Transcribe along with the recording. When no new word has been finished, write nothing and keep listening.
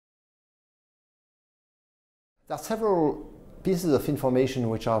There are several pieces of information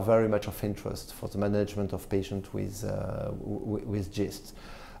which are very much of interest for the management of patients with GIST.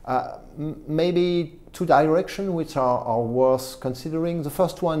 Maybe two directions which are worth considering. The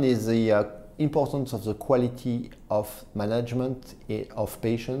first one is the importance of the quality of management of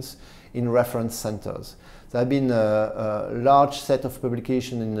patients in reference centers. There have been a large set of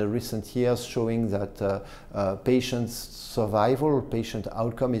publications in the recent years showing that patients' survival, patient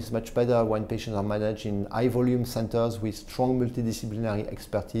outcome is much better when patients are managed in high-volume centers with strong multidisciplinary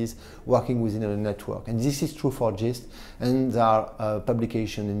expertise working within a network. And this is true for GIST, and there are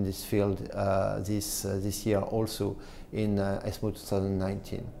publications in this field this year also in ESMO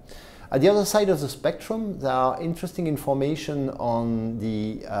 2019. At the other side of the spectrum, there are interesting information on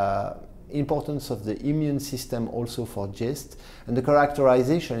the importance of the immune system also for GIST, and the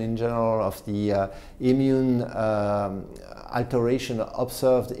characterization in general of the immune alteration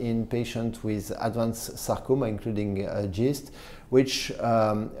observed in patients with advanced sarcoma, including GIST, which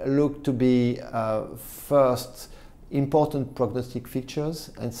look to be first important prognostic features,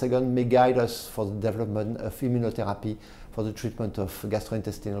 and second may guide us for the development of immunotherapy for the treatment of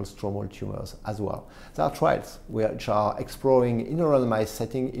gastrointestinal stromal tumors as well. There are trials which are exploring in a randomized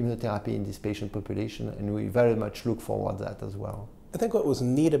setting immunotherapy in this patient population, and we very much look forward to that as well. I think what was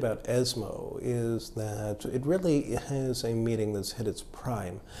neat about ESMO is that it really has a meeting that's hit its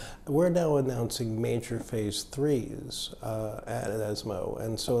prime. We're now announcing major phase 3s at ESMO,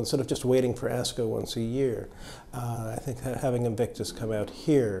 and so instead of just waiting for ASCO once a year, I think having Invictus come out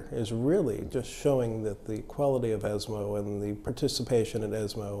here is really just showing that the quality of ESMO and the participation at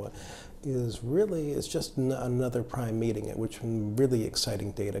ESMO is just another prime meeting at which really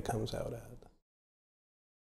exciting data comes out at.